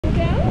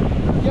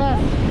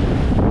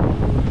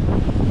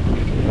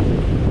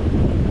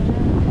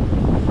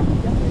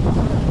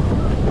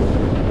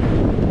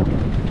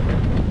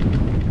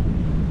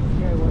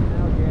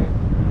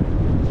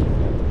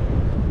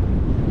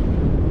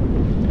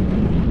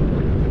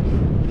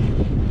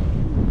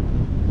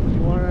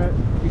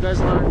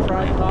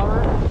try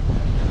cover?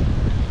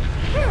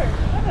 Sure.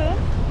 Okay.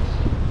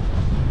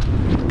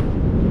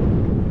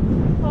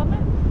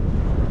 Comment?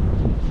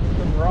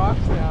 Some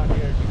rocks down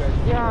here. You guys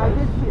see Yeah, I those?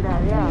 did see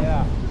that, yeah.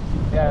 Yeah.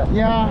 Yeah.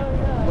 Yeah, Oh,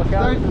 yeah. Look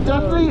out they're for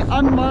definitely those.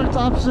 unmarked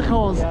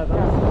obstacles. Yeah, those.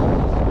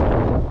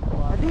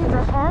 These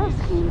are hard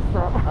skis, so.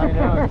 I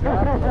know,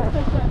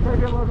 exactly. They're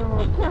a little bit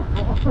more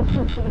careful.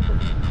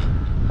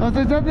 Oh,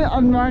 they're definitely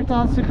unmarked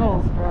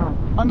obstacles. Yeah.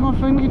 I'm not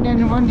thinking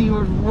anybody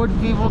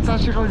would be able to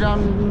actually go down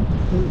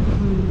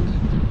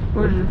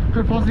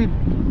could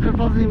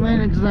possibly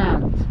manage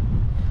that.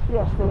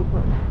 Yes, they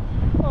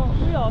could. Well,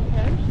 we all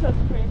can. Just have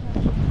to pay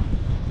attention.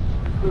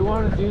 We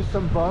want to do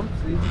some bumps.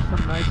 These are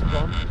some nice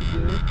bumps to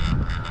do.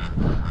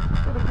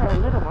 They're the kind of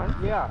little ones.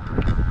 Yeah.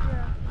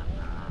 Yeah.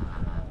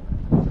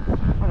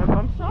 Want a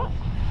bump shot?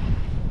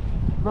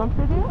 Bump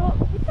video?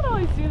 Well, we could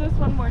always do this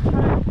one more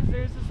time because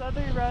there's this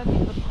other run,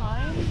 the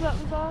Pines, that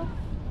was off.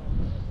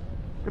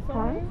 The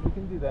somewhere. pines? We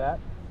can do that.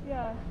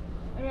 Yeah.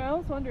 I mean, I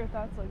almost wonder if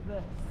that's like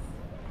this.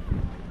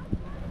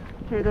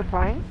 Through the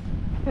pines?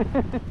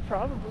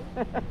 Probably.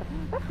 That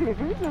seems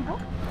reasonable.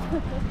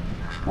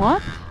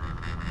 What?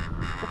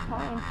 The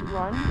pines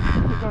run.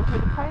 You go through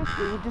the pines,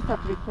 so you just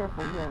have to be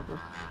careful here. There's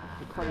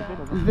quite a bit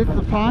of Is them. this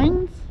the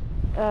pines?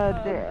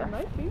 There. It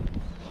might be.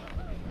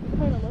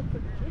 Kind of looks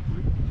like it should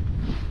be.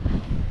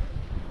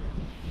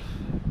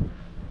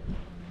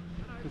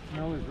 The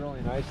snow is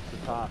really nice at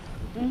the top.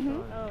 Mm-hmm.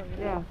 Oh,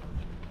 Yeah.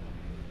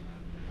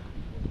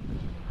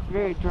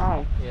 Very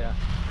dry. Yeah.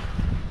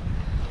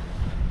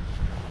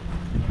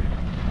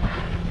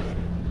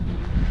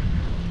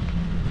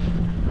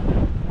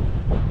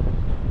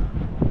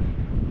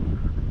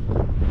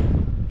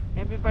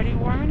 Everybody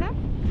warm enough?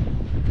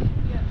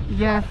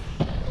 Yes.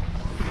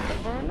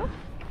 Warm enough?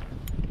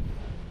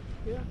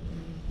 Yeah.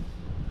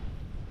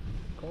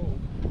 Cold.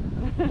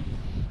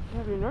 You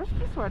have your nurse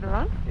ski sweater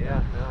on.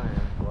 Yeah, no,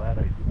 I'm glad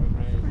I do.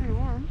 It's pretty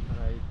warm.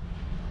 I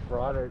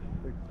brought it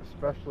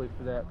especially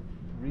for that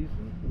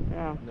reason,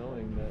 Yeah.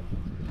 knowing that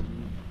it's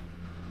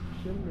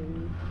going to be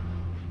chilly.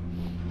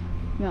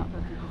 Yeah.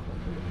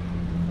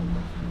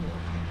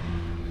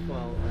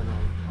 Well, and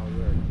I'll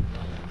wear it.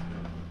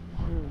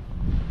 Mm.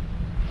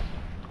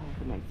 Oh,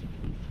 the nice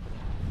piece.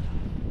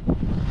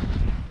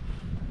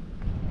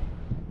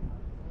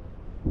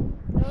 You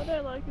know what I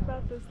like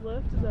about this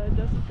lift is that it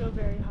doesn't go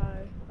very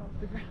high off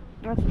the ground.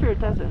 That's true, it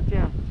doesn't,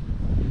 yeah.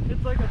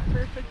 It's like a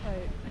perfect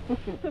height.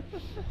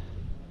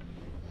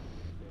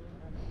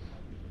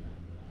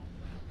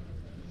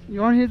 You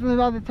want to hear something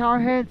about the tower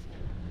heads?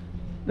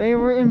 They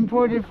were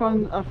imported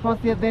from across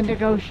the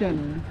Atlantic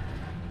Ocean.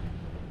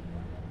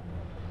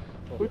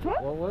 Which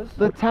one? What was?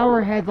 The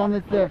tower heads on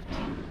this lift.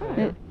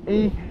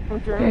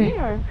 From Germany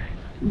or?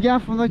 Yeah,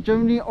 from like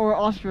Germany or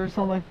Austria or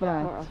something like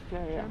that. Or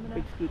Australia?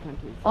 Big ski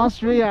countries.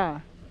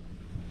 Austria.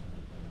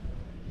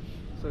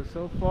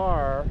 So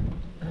far,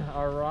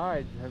 our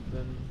rides have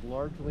been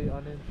largely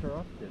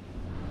uninterrupted.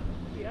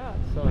 Yeah.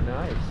 So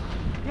nice.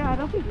 Yeah, I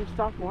don't think we've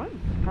stopped once,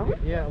 have we?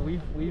 Yeah,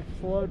 we've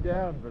slowed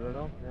down, but I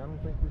don't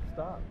think we've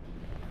stopped.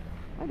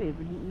 I didn't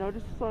even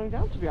notice slowing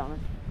down, to be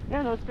honest.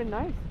 Yeah, no, it's been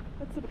nice.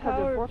 That's the Because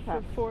of power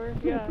 4-pack. for 4.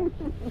 Yeah.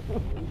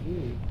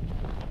 Indeed.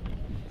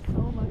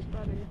 So much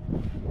better.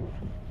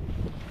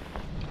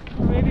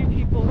 Or maybe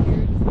people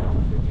here just know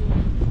what they're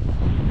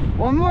doing.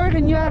 One more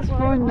can you ask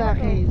for in that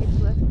Also, case?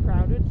 it's less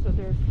crowded, so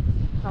there's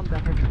some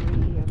that are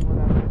free and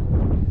whatever.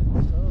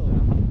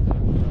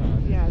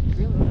 Yeah, it's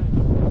really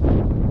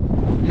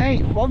nice. Hey,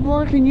 what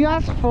more can you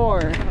ask for?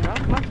 I don't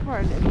know, much more.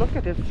 And look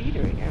at the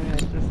scenery. I mean,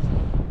 it's just.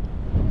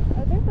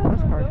 I think that's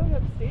That's where hard. going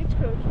up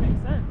stagecoach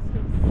makes sense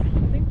because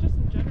I think just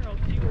in general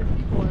fewer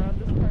people are on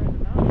this part of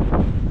the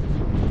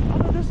mountain.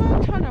 Although there's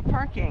not a ton of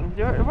parking.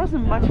 There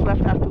wasn't much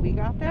left after we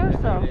got there,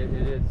 so.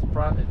 It's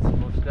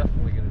most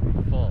definitely going to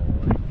be full.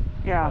 Like,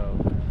 Yeah. So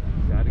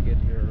you got to get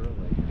here early.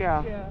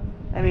 Yeah. Yeah.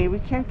 I mean, we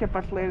can't get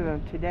much later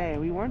than today.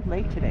 We weren't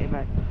late today,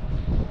 but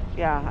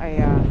yeah,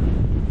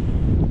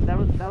 that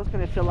was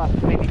going to fill up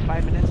maybe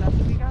 5 minutes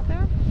after we got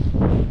there.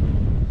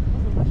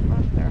 Wasn't much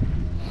rush there.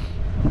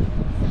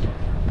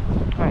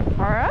 Right,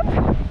 far up?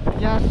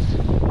 Yes.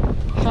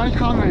 Try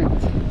comment.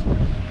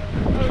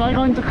 Try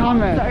going to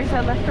comment. Sorry, is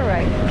that left or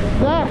right?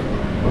 Left.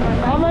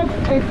 Comment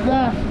is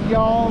left,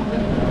 y'all.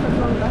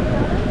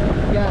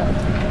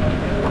 Yes.